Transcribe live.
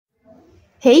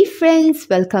Hey friends,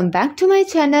 welcome back to my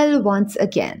channel once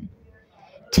again.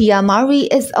 Tia Mowry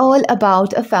is all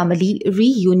about a family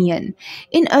reunion.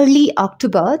 In early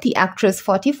October, the actress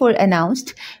 44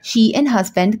 announced she and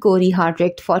husband Cory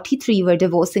Hardrict 43 were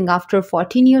divorcing after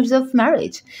 14 years of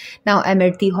marriage. Now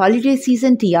amid the holiday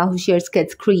season, Tia, who shares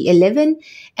kids Cree 11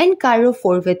 and Cairo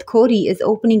 4 with Cory, is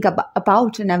opening up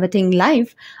about navigating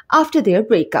life after their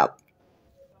breakup.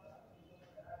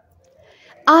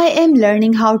 I am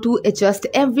learning how to adjust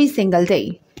every single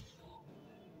day,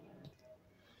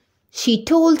 she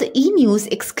told E! News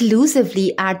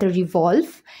exclusively at the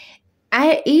Revolve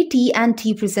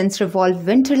AT&T Presents Revolve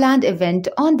Winterland event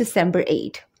on December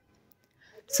 8.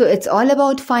 So it's all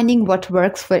about finding what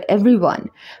works for everyone.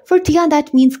 For Tia,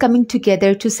 that means coming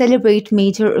together to celebrate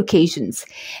major occasions.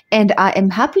 And I am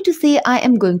happy to say I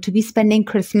am going to be spending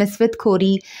Christmas with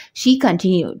Cory, she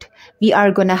continued. We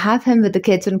are gonna have him with the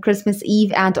kids on Christmas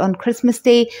Eve and on Christmas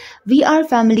Day. We are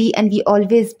family and we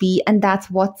always be, and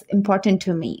that's what's important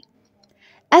to me.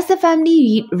 As the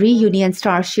family reunion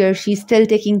star shares, she's still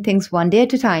taking things one day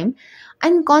at a time.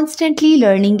 I'm constantly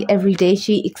learning every day,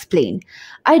 she explained.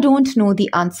 I don't know the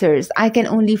answers. I can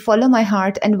only follow my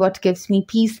heart and what gives me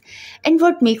peace and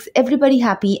what makes everybody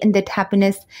happy, and that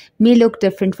happiness may look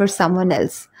different for someone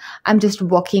else. I'm just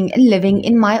walking and living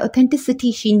in my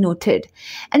authenticity, she noted.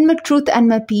 And my truth and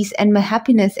my peace and my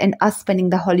happiness and us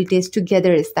spending the holidays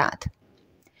together is that.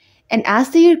 And as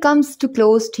the year comes to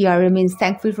close, Tia remains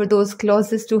thankful for those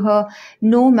closest to her.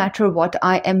 No matter what,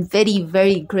 I am very,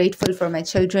 very grateful for my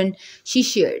children, she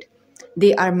shared.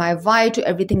 They are my why to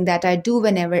everything that I do.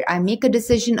 Whenever I make a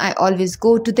decision, I always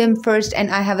go to them first,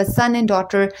 and I have a son and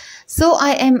daughter. So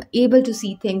I am able to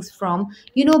see things from,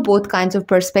 both kinds of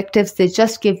perspectives. They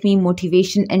just give me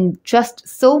motivation and just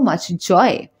so much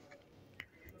joy.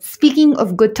 Speaking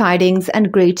of good tidings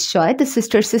and great joy, the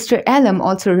sister Alum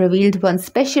also revealed one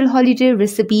special holiday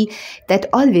recipe that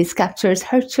always captures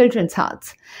her children's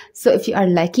hearts. So if you are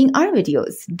liking our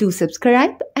videos, do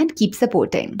subscribe and keep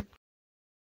supporting.